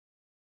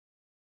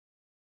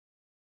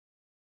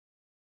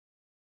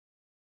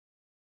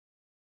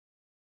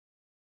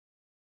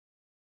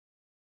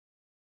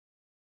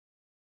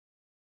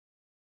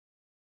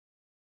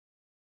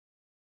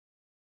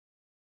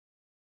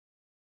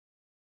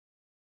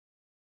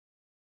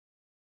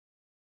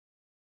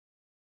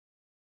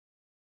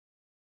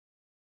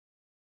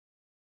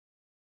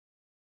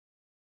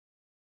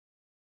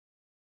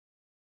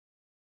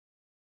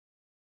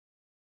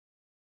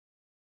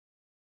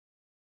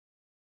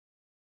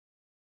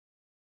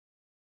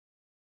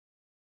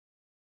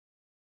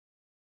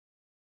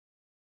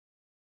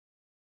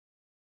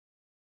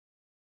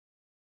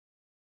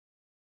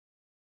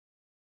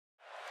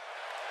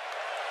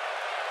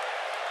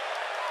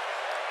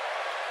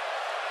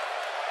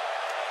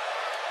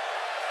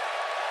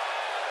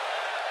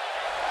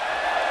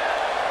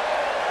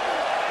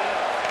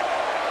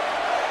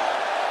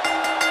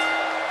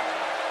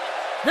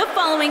The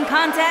following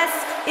contest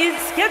is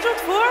scheduled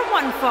for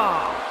one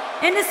fall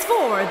and is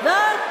for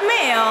the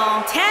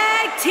Male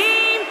Tag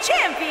Team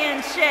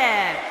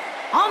Championship.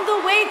 On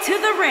the way to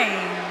the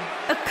ring,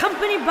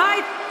 accompanied by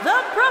the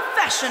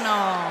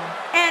Professional,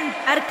 and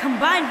at a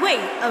combined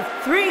weight of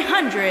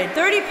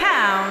 330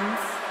 pounds,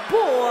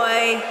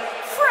 Boy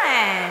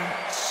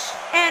French,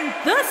 and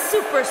the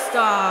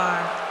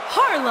Superstar,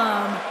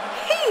 Harlem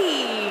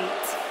Heat.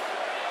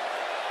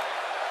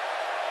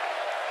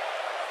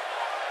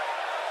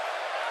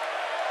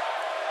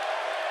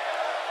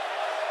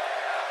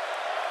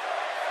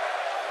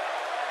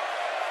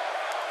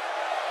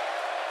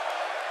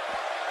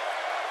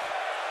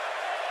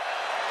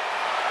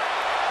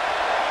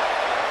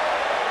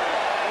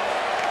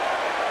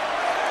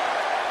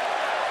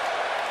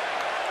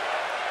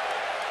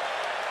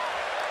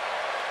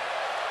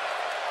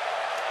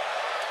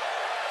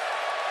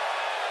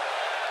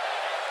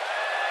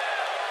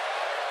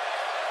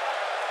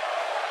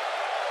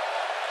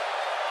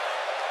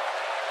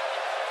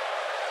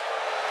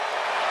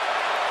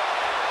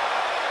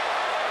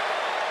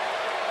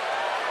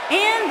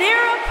 And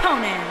their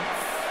opponents,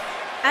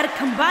 at a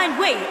combined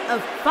weight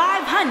of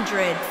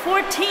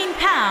 514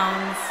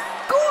 pounds,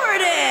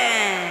 Gordon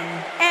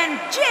and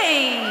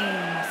James.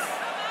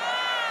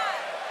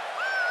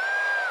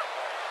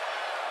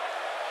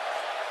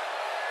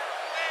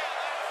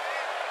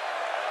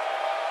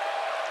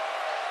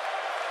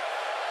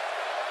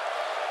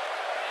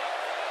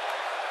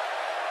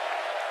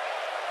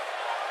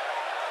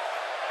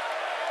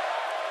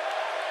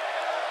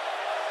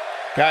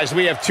 Guys,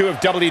 we have two of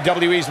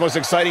WWE's most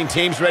exciting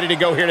teams ready to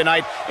go here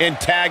tonight in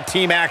tag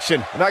team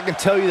action. And I can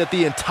tell you that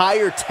the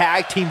entire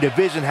tag team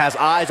division has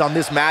eyes on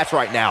this match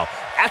right now.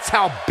 That's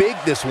how big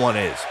this one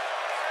is.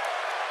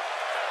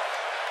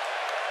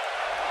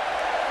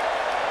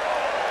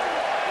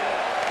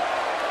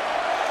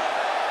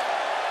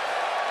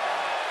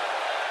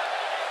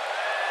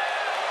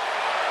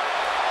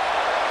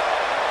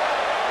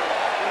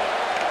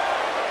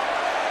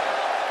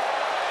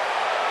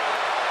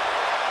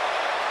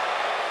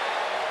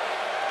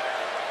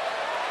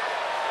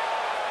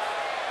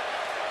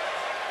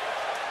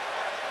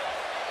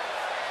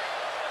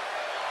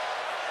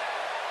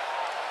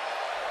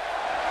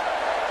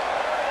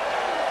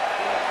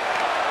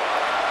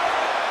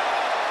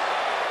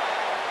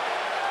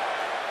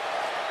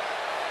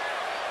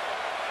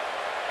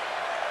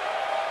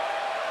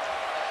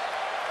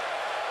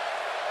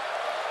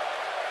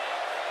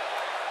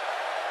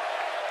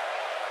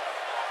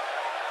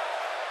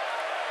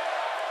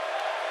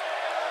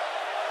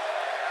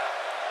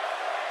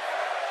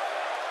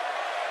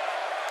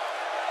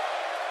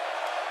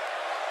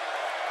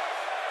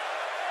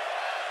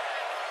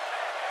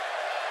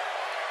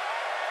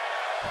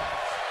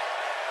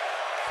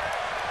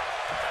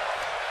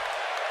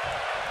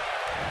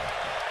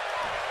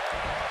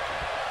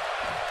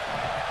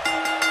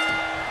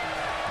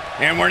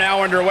 And we're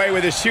now underway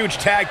with this huge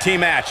tag team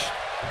match.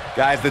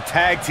 Guys, the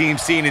tag team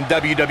scene in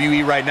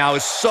WWE right now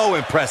is so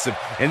impressive,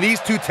 and these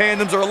two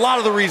tandems are a lot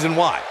of the reason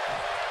why.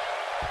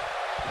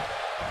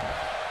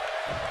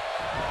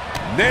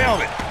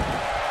 Nailed it.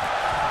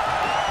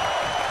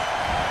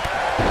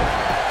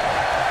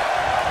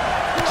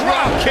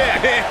 Drop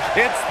kick.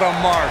 Hits the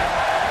mark.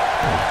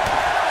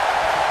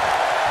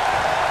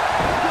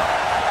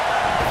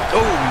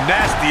 Oh,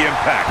 nasty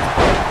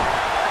impact.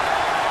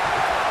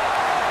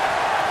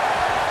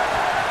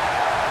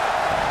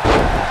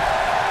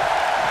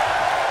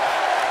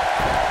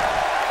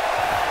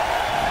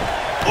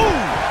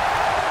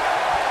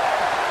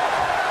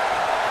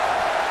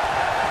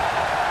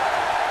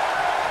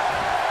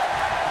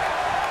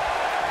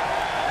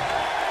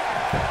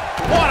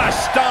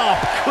 Stomp.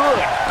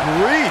 Good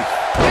grief.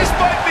 This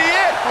might be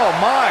it. Oh,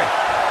 my.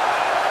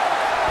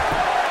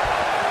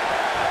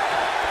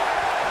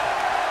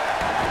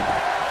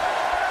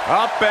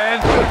 Up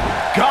and good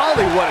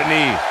golly, what a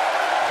knee.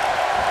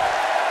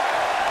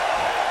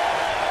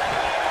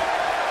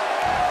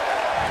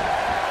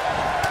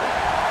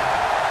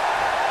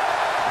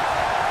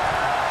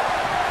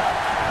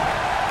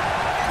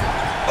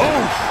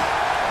 Oof.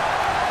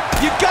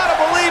 You gotta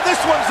believe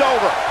this one's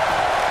over.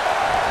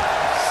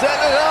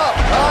 Setting it up.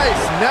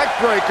 Nice neck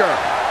breaker.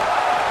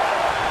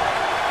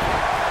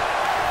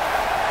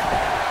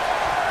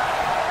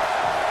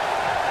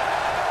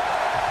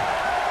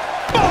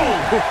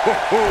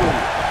 Boom!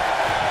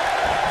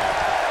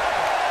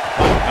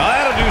 Now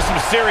that'll do some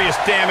serious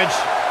damage.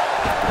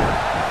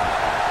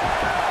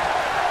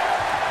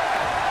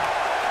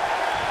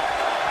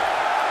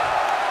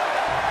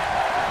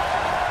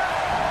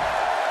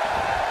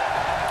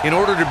 In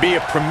order to be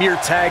a premier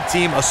tag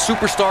team, a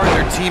superstar and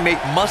their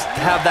teammate must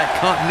have that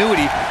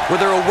continuity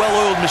where they're a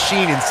well-oiled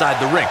machine inside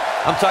the ring.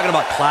 I'm talking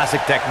about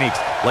classic techniques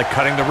like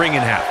cutting the ring in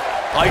half,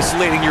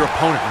 isolating your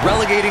opponent,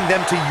 relegating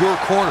them to your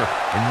corner,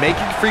 and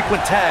making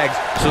frequent tags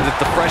so that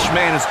the fresh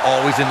man is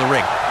always in the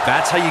ring.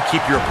 That's how you keep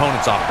your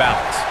opponents off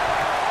balance.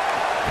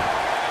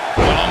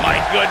 Oh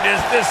my goodness,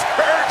 this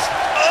hurts!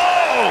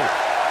 Oh!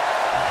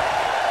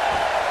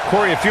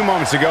 Corey, a few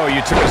moments ago,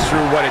 you took us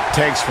through what it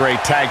takes for a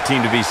tag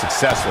team to be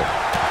successful.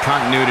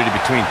 Continuity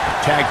between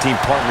tag team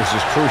partners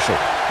is crucial.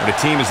 When a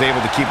team is able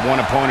to keep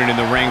one opponent in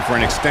the ring for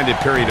an extended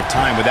period of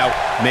time without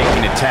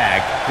making a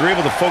tag, they're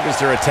able to focus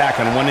their attack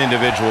on one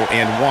individual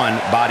and one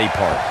body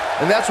part.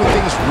 And that's when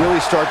things really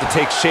start to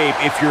take shape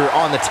if you're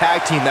on the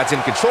tag team that's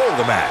in control of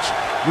the match.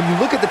 When you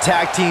look at the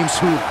tag teams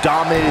who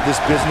dominated this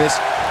business,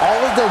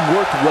 all of them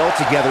worked well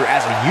together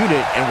as a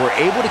unit and were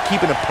able to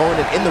keep an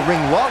opponent in the ring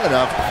long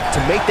enough to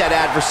make that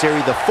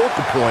adversary the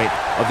focal point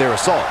of their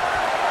assault.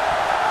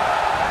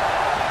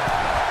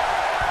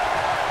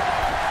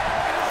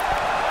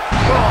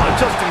 Oh,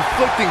 just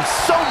inflicting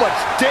so much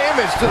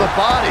damage to the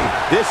body.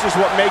 This is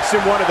what makes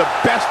him one of the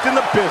best in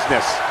the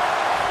business.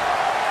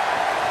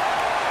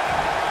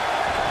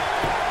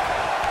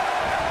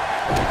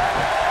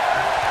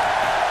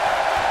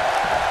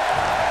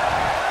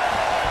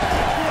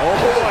 Oh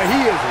boy,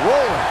 he is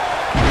rolling.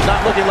 He's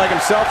not looking like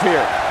himself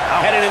here.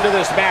 Headed into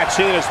this match,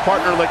 he and his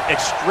partner look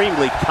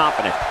extremely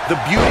confident. The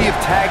beauty of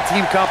tag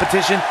team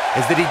competition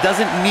is that he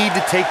doesn't need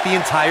to take the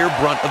entire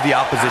brunt of the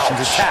opposition's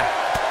attack.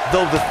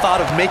 Though the thought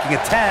of making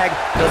a tag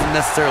doesn't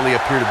necessarily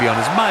appear to be on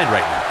his mind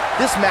right now.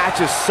 This match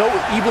is so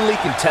evenly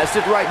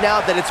contested right now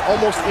that it's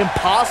almost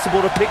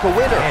impossible to pick a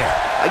winner.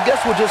 I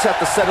guess we'll just have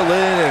to settle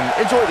in and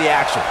enjoy the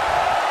action.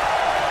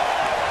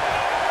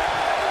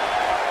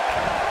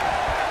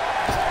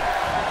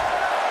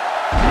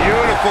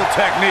 Beautiful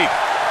technique.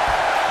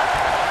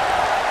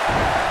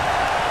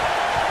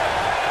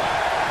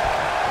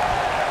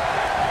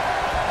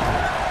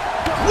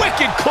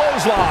 Wicked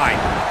clothesline.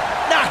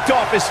 Knocked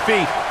off his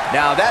feet.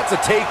 Now that's a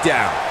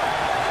takedown.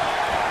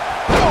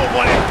 Oh,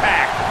 what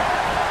impact.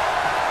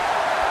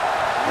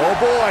 Oh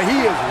boy,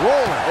 he is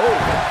rolling. Oh.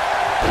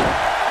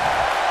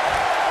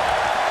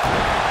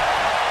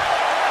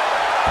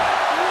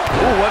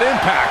 Ooh, what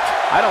impact.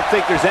 I don't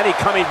think there's any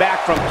coming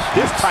back from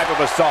this type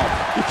of assault.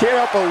 You can't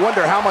help but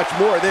wonder how much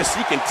more of this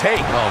he can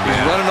take. Oh, man.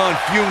 He's running on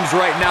fumes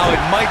right now. It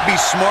might be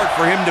smart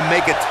for him to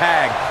make a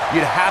tag.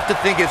 You'd have to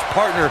think his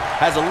partner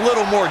has a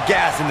little more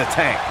gas in the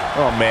tank.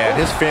 Oh, man,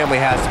 his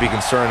family has to be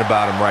concerned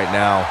about him right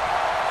now.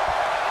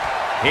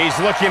 He's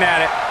looking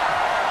at it.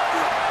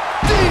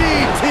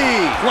 DDT!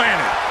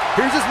 Planted.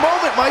 Here's his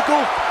moment, Michael.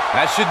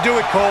 That should do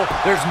it, Cole.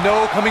 There's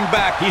no coming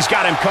back. He's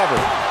got him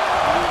covered.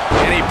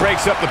 And he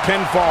breaks up the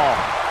pinfall.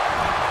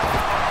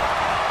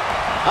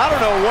 I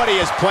don't know what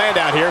he has planned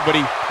out here, but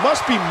he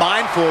must be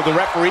mindful of the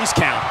referee's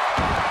count.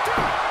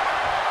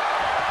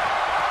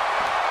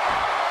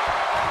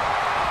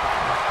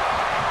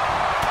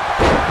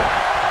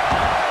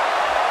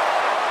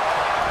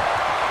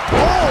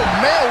 Oh,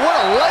 man, what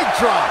a leg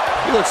drop.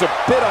 He looks a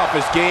bit off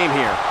his game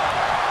here.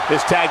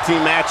 This tag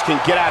team match can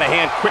get out of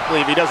hand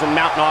quickly if he doesn't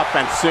mount an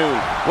offense soon.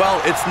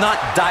 Well, it's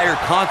not dire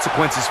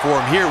consequences for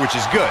him here, which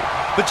is good.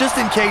 But just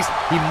in case,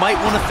 he might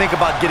want to think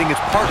about getting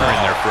his partner in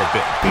there for a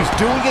bit. He's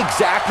doing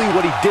exactly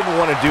what he didn't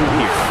want to do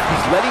here.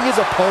 He's letting his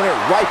opponent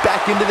right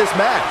back into this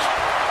match.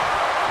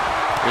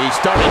 He's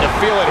starting to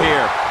feel it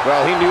here.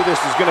 Well, he knew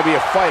this was going to be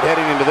a fight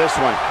heading into this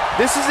one.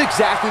 This is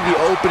exactly the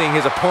opening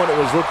his opponent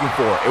was looking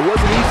for. It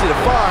wasn't easy to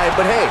find,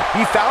 but hey,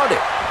 he found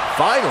it.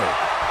 Finally.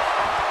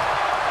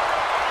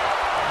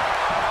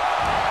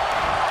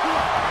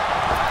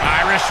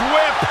 Irish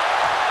whip.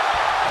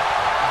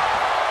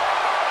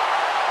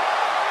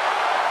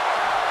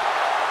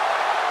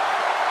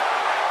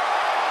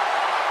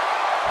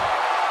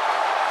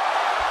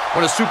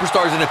 When a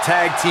superstar's in a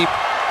tag team.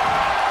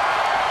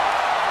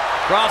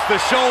 Across the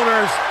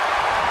shoulders.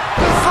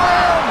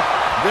 Slam!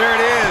 There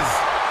it is.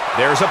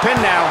 There's a pin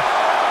now.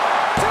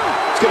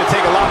 It's going to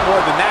take a lot more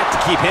than that to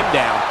keep him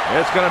down.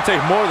 It's going to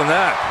take more than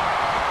that.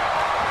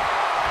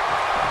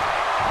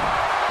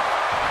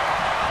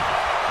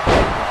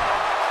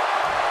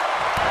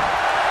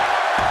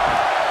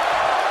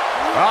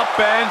 Up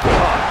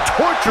and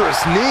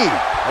Torturous knee.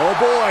 Oh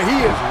boy,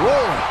 he is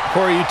rolling.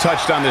 Corey, you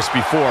touched on this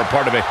before.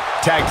 Part of a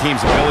tag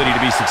team's ability to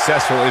be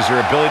successful is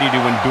their ability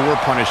to endure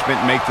punishment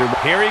and make their...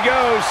 Here he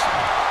goes.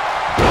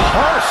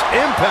 Harsh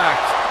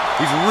impact.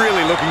 he's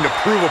really looking to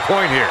prove a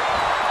point here.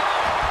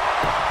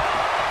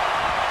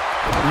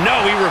 No,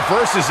 he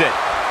reverses it.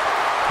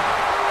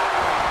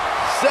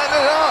 Setting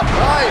it up.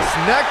 Nice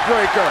neck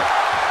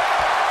breaker.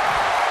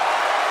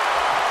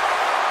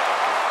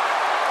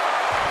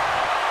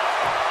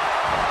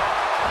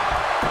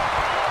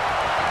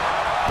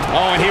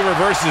 Oh, and he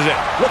reverses it.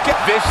 Look at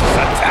vicious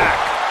attack.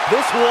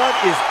 This one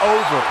is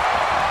over.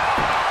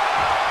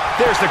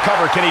 There's the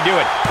cover. Can he do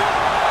it?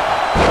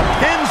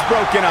 The pin's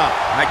broken up.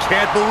 I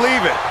can't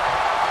believe it.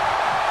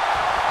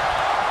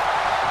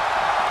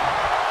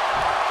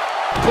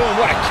 Boom,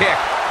 what a kick.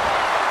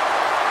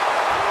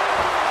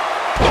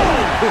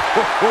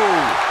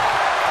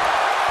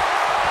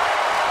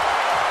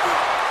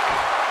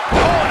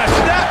 Oh, and a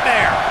snap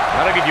there.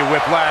 That'll give you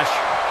whiplash.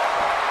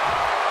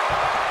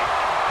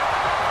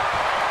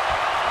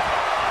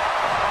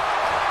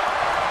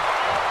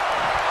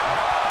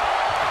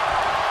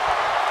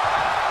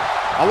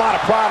 A lot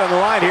of pride on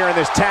the line here in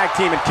this tag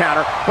team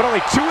encounter, but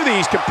only two of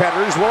these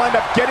competitors will end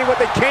up getting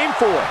what they came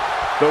for.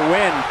 the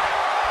win.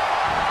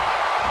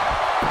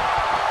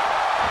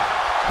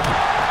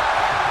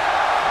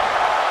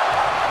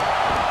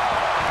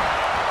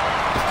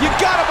 You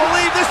gotta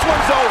believe this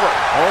one's over.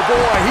 Oh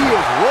boy, he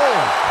is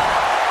rolling.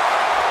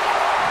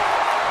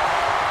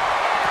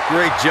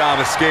 Great job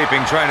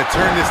escaping, trying to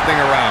turn this thing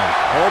around.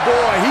 Oh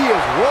boy, he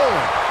is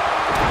rolling.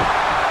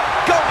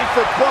 Going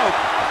for broke.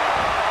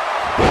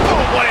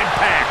 Oh, what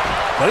impact.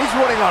 But he's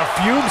running on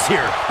fumes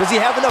here. Does he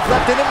have enough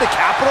left in him to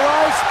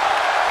capitalize?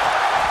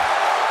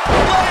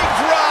 Leg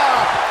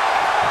drop.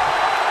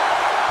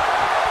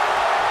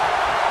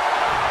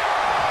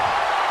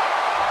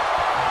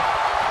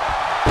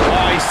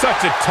 Oh, he's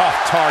such a tough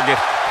target.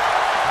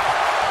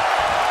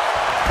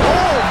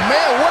 Oh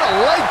man, what a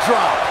leg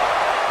drop.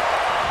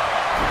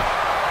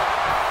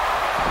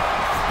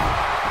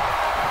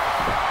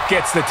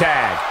 Gets the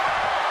tag.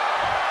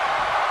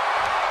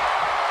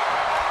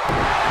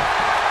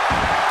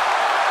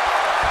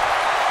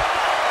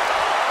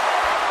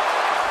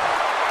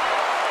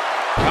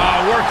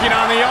 Working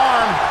on the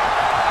arm.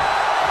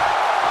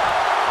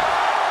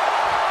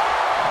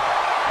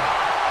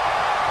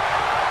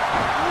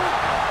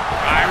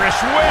 Irish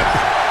whip.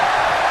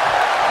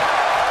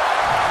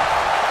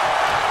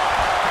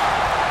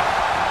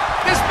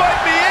 This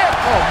might be it.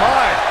 Oh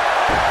my.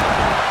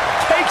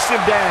 Takes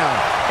him down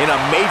in a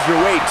major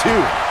way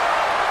too.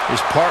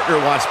 His partner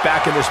wants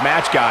back in this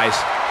match, guys.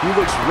 He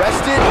looks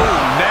rested.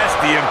 Oh,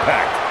 nasty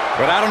impact.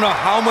 But I don't know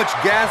how much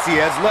gas he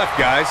has left,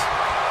 guys.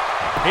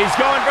 He's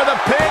going for the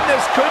pin.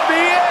 This could be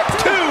it.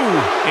 2.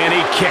 And he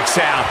kicks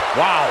out.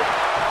 Wow.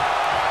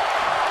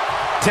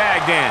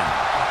 Tagged in.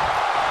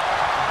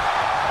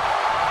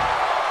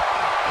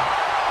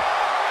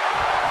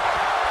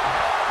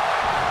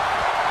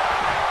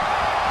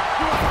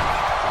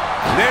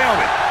 Nailed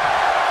it.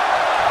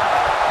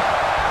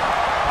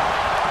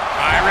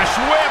 Irish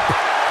whip.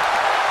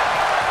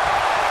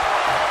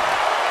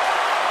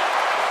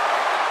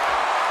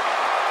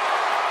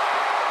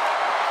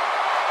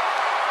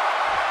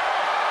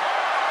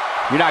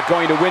 You're not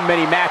going to win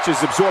many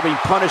matches absorbing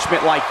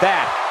punishment like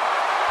that.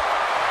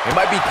 It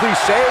might be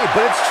cliche,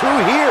 but it's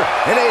true here.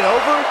 It ain't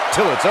over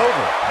till it's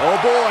over. Oh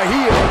boy,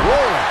 he is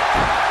rolling.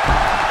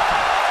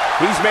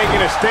 He's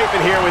making a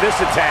statement here with this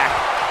attack.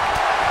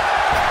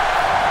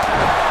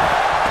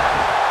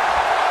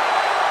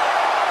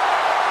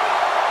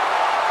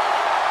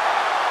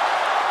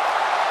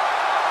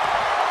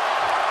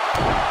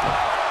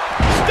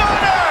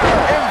 Stunner!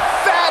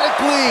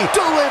 Emphatically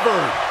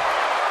delivered.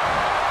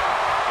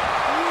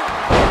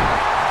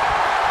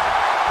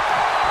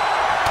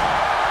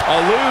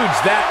 Eludes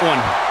that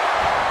one.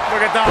 Look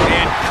at that.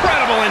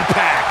 Incredible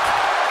impact.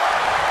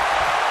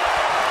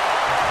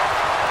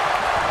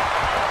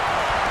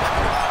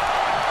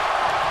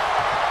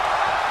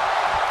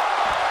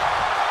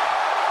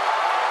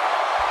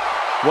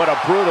 What a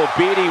brutal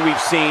beating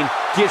we've seen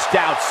dished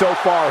out so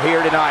far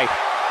here tonight.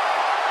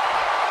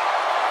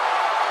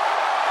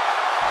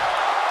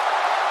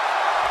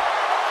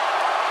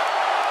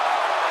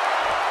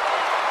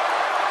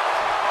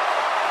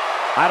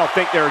 I don't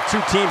think there are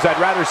two teams I'd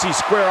rather see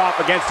square off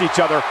against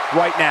each other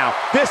right now.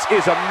 This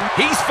is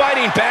He's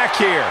fighting back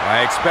here.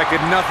 I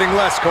expected nothing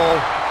less, Cole.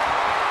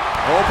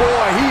 Oh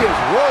boy, he is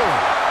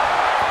rolling.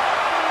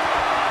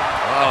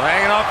 Oh,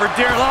 hanging on for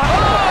dear life.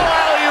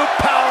 Oh, alley-oop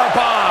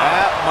powerbomb.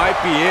 That might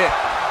be it.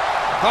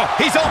 Oh,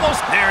 he's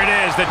almost... There it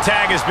is. The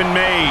tag has been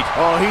made.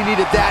 Oh, he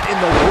needed that in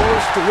the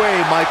worst way,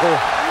 Michael.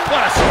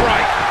 What a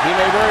strike. He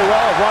may very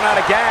well have run out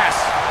of gas.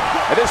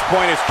 At this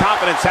point, his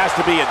confidence has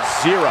to be at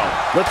 0.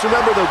 Let's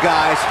remember, though,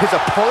 guys, his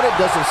opponent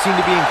doesn't seem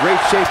to be in great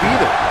shape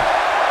either.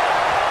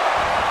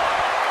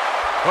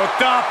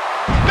 Hooked up.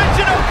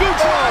 Michinoku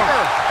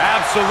driver.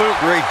 Absolute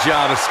great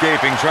job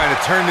escaping, trying to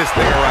turn this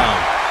thing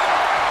around.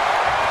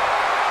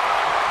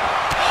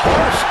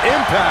 Harsh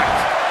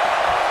impact.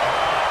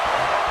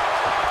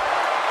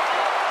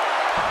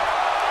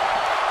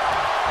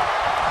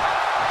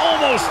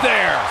 Almost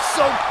there.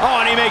 Oh,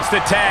 and he makes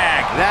the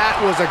tag. That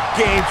was a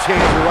game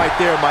changer right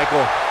there,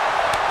 Michael.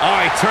 Oh,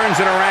 he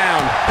turns it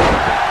around.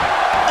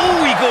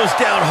 Oh, he goes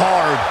down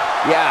hard.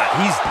 Yeah,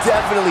 he's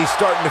definitely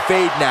starting to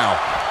fade now.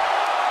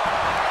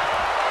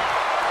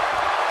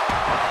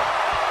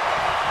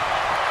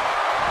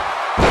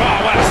 Oh,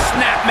 what a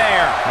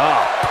snapmare.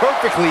 Oh,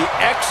 perfectly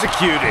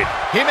executed.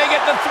 He may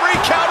get the 3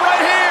 count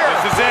right here.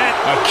 This is it.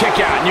 A kick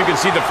out, and you can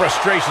see the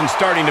frustration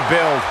starting to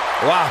build.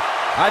 Wow,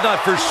 I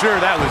thought for sure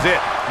that was it.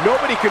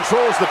 Nobody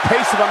controls the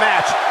pace of a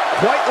match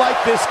quite like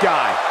this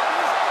guy.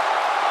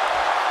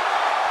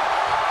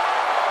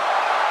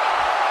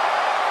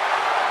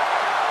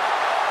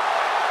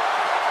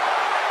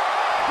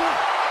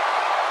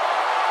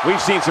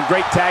 We've seen some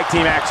great tag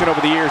team action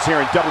over the years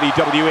here in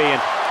WWE,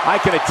 and I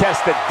can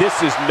attest that this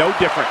is no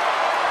different.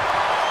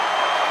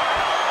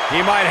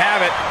 He might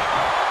have it.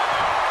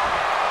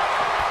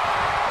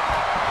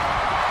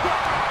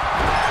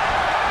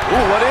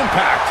 Ooh, what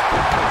impact.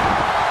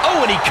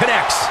 Oh, and he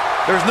connects.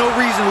 There's no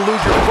reason to lose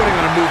your footing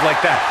on a move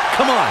like that.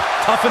 Come on,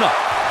 toughen up.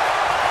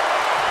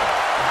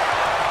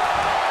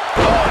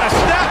 Oh, and a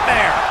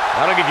snapmare.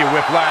 That'll give you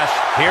whiplash.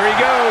 Here he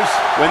goes.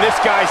 When this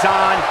guy's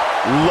on,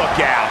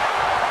 look out.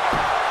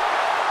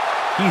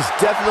 He's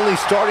definitely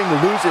starting to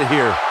lose it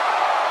here.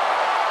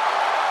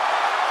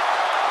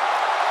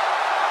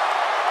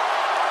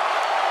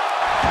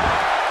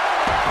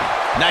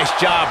 Nice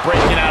job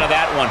breaking out of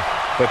that one.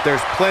 But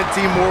there's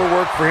plenty more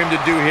work for him to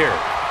do here.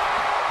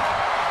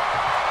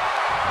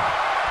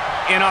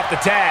 In off the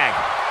tag.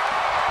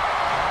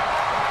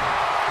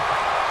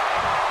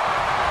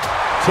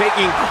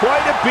 Taking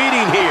quite a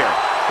beating here.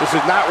 This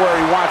is not where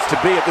he wants to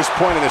be at this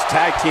point in this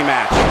tag team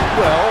match.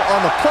 Well,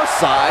 on the plus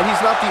side,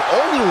 he's not the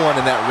only one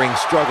in that ring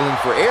struggling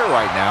for air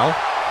right now.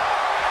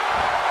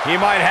 He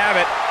might have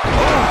it.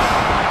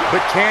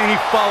 But can he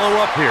follow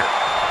up here?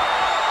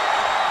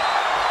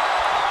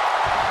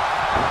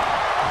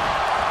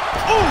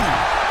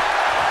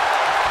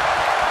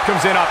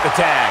 Comes in off the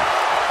tag.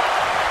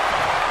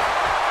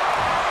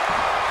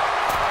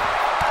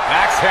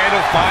 Axe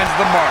handle finds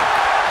the mark.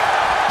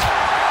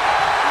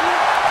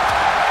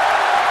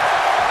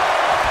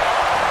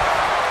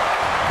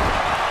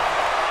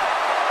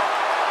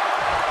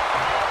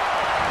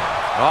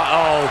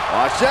 Uh-oh.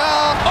 Watch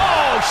out.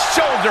 Oh,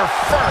 shoulder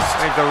first. I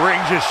think the ring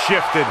just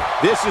shifted.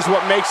 This is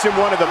what makes him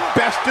one of the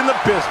best in the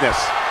business.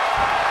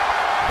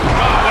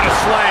 Oh, what a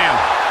slam.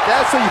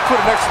 That's how you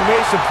put an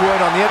exclamation point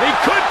on the end. He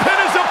could pin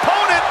his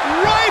opponent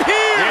right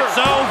here. It's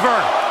over.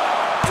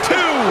 2.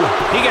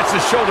 He gets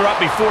the shoulder up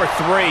before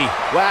 3.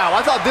 Wow,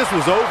 I thought this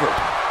was over.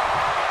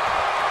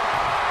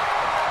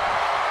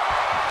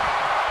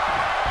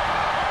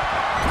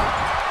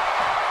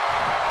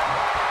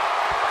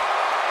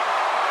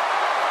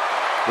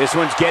 This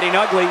one's getting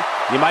ugly.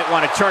 You might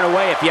want to turn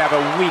away if you have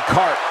a weak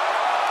heart.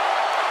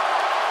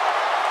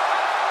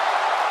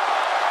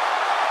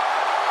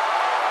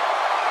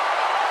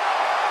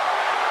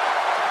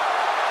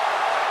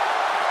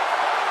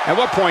 At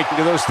what point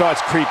do those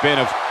thoughts creep in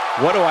of,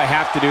 what do I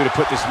have to do to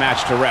put this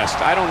match to rest?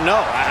 I don't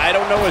know. I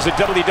don't know as a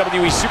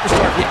WWE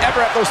superstar if you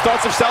ever have those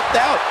thoughts of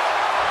self-doubt.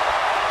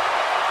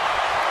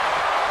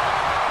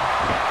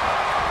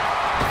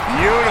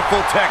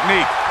 Beautiful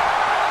technique.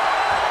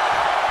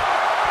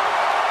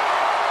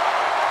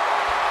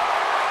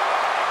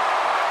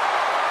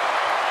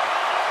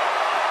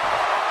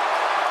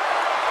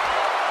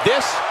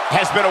 This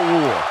has been a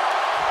war.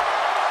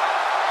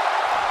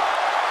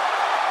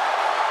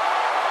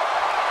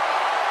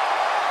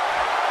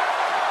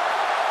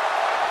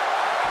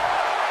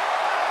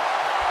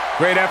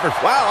 Great effort.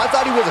 Wow, I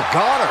thought he was a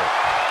goner.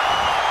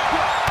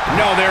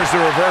 No, there's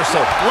the reversal.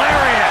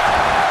 Lariat.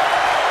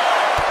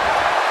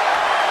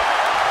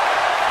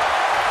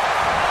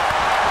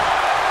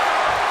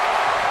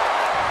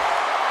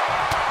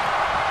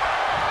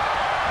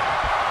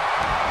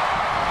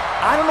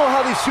 I don't know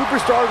how these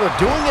superstars are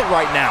doing it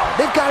right now.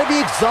 They've got to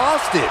be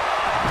exhausted.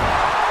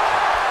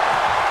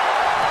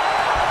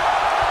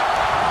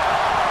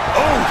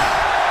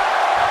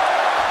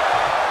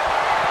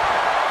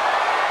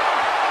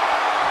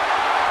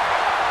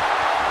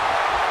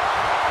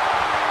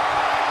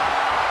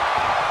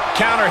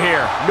 Counter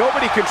here.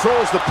 Nobody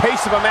controls the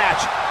pace of a match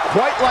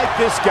quite like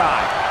this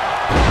guy.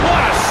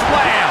 What a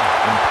slam.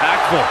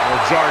 Impactful.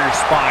 Will jar your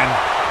spine.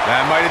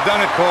 That might have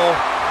done it, Cole.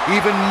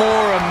 Even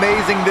more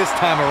amazing this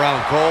time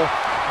around, Cole.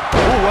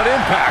 Ooh, what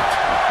impact.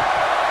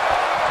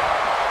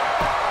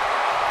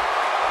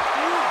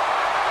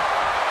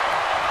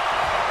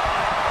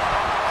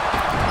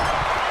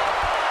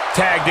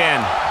 Tagged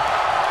in.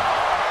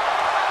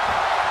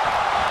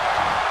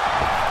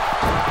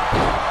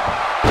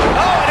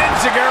 Oh, an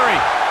enziguri.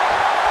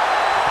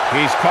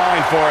 He's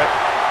calling for it.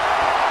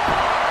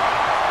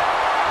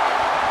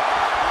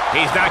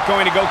 He's not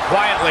going to go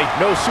quietly.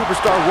 No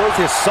superstar worth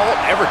his salt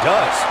ever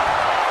does.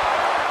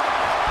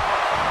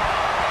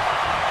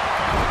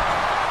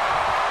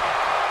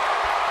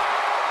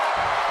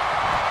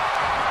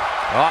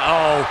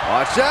 Uh-oh.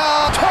 Watch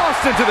out.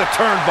 Tossed into the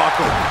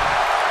turnbuckle.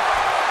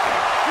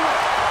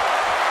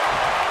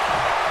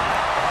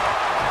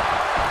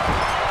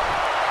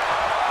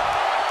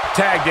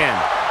 Tagged in.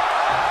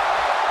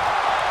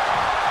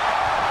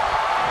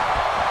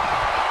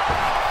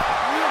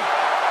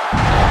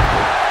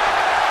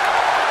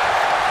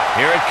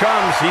 Here it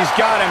comes. He's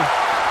got him.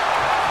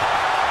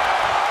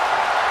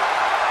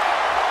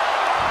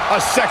 A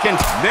second.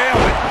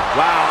 Nailed it.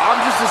 Wow, I'm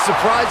just as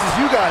surprised as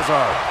you guys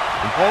are.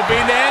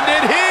 Hoping to end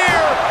it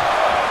here.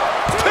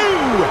 2.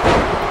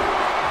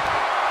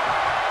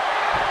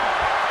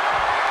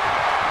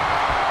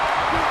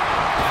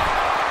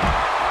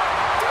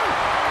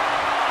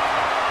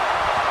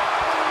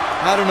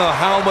 I don't know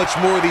how much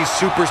more these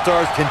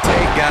superstars can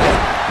take, guys.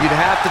 You'd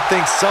have to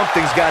think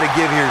something's got to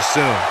give here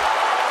soon.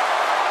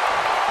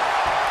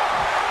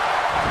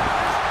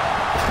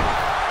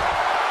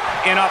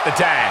 In off the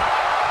tag.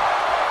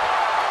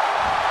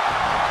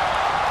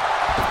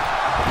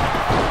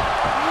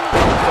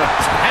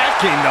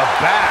 Attacking the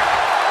back.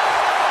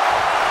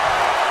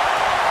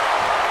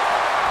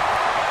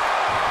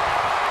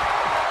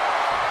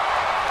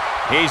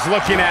 He's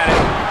looking at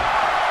it.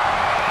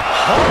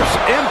 Harsh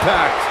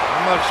impact.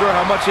 I'm not sure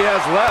how much he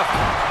has left.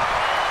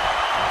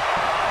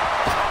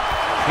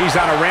 He's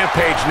on a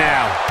rampage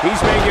now.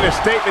 He's making a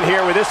statement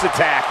here with this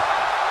attack.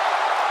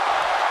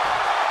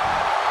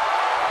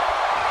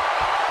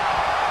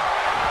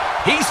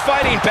 He's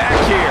fighting back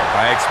here.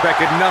 I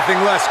expected nothing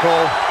less,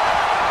 Cole.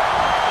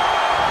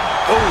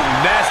 Oh,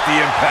 nasty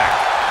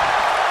impact.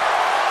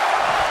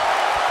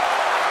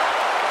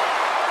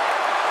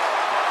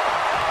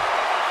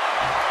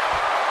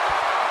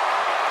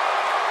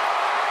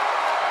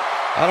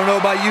 I don't know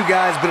about you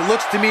guys, but it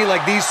looks to me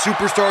like these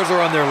superstars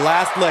are on their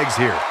last legs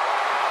here.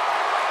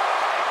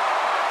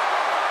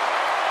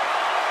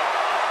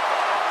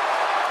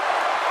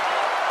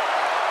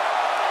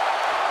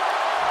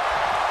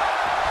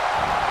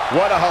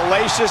 What a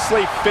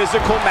hellaciously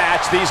physical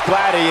match these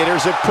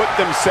gladiators have put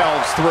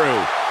themselves through.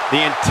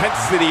 The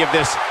intensity of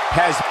this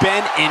has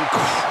been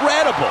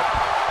incredible.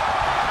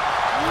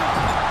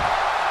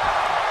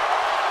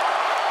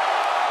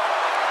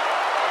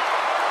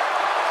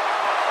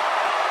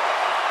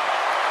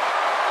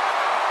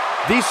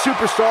 These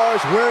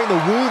superstars wearing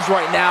the wounds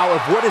right now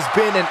of what has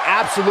been an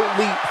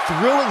absolutely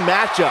thrilling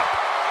matchup.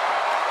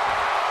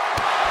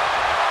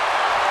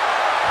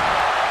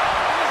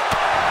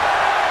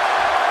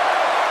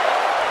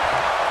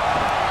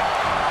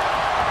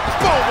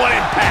 What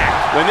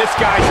impact! When this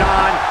guy's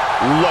on,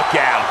 look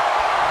out.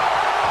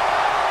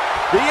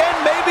 The end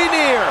may be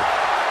near.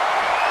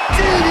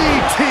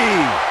 DDT!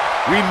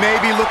 We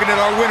may be looking at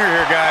our winner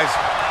here, guys.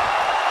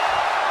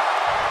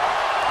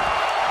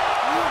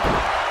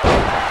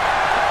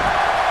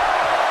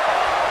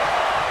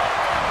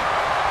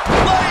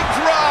 Leg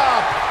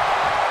drop!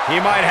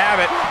 He might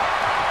have it.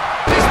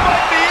 This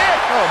might be it!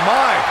 Oh,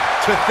 my.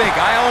 To think,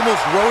 I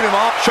almost wrote him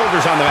off.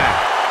 Shoulders on the mat.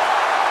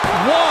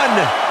 1,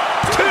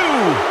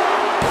 2,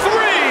 3!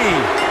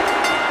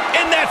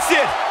 And that's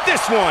it!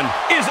 This one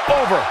is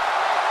over!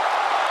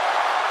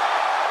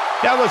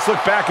 Now let's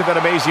look back at that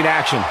amazing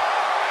action.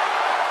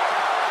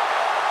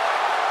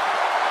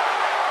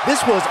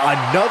 This was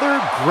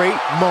another great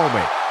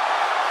moment.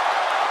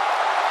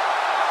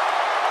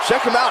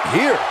 Check him out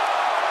here.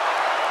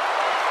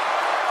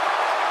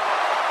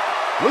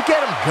 Look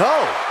at him go.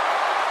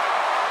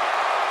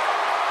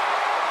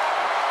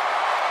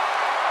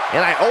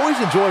 And I always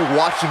enjoy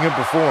watching him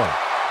perform.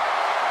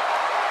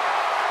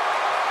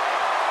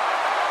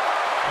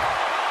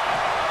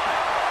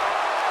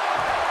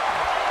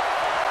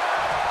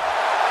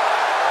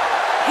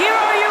 Here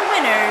are your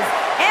winners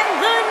and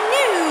the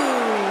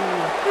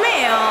new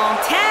male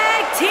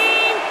tag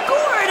team,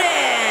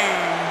 Gordon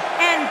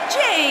and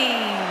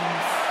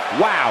James.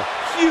 Wow,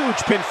 huge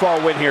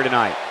pinfall win here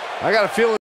tonight. I got a feeling